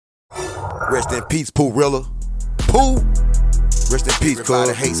Rest in peace, Poorilla. Pooh. Rest in peace,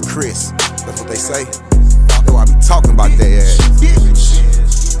 everybody hates Kris. That's what they say. Yo, I be talking about their ass.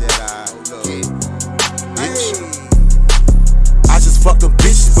 I just fucked them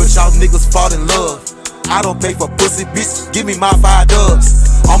bitches, but y'all niggas fall in love. I don't pay for pussy, bitch. Give me my 5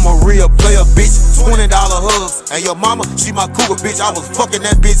 dubs. I'm a real player, bitch. $20 hugs. And your mama, she my cougar, bitch. I was fucking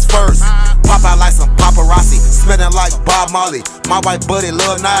that bitch first. Pop out like some paparazzi, smelling like Bob Marley. My white buddy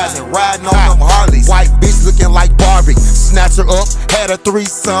love knives and riding on them Harleys. White bitch looking like Barbie. Snatch her up, had a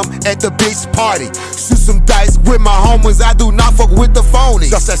threesome at the bitch party. Shoot some dice with my homies. I do not fuck with the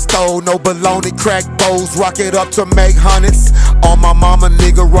phony. Just that stole, no baloney, crack bowls, rock it up to make hundreds. On my mama,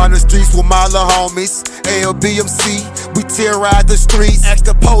 nigga, run the streets with my little homies. LBMC, we terrorize the streets. Ask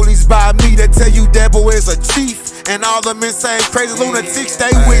the police by me, they tell you that boy is a chief. And all them insane crazy lunatics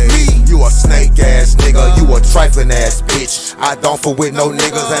stay with me. You a snake ass nigga, you a trifling ass bitch. I don't fool with no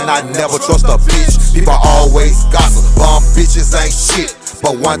niggas and I never trust a bitch. People always gossip, bum bitches ain't shit.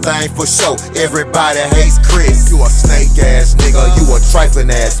 But one thing for sure, everybody hates Kris. You a snake ass nigga, you a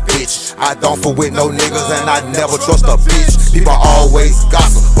trifling ass bitch. I don't fool with no niggas and I never trust a bitch. People always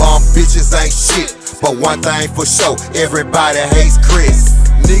gossip, bum bitches ain't shit. But one thing for sure, everybody hates Kris.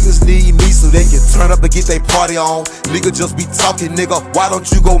 Niggas need me so they can turn up and get they party on. Nigga just be talking, nigga, why don't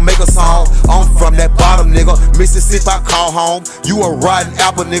you go make a song? I'm from that bottom, nigga, Mississippi I call home. You a rotten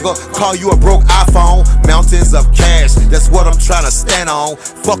apple, nigga, call you a broke iPhone. Mountains of cash, that's what I'm trying to stand on.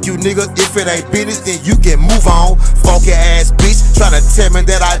 Fuck you niggas, if it ain't business then you can move on. Funky ass bitch, trying to tell me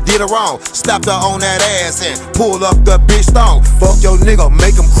that I did it wrong. Stopped her on that ass and pull up the bitch thong. Fuck your nigga,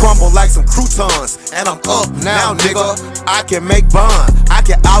 make him crumble like some croutons. And I'm up now, nigga, I can make bond. I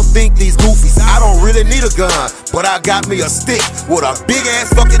can outthink these goofies, I don't really need a gun. But I got me a stick with a big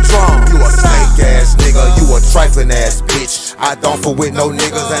ass fucking drum. You a snake ass nigga, you a trifling ass bitch. I don't fool with no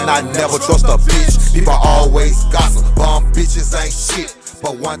niggas and I never trust a bitch. People always gossip, bum bitches ain't shit.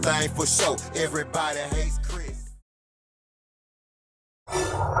 But one thing for sure, everybody hates Kris.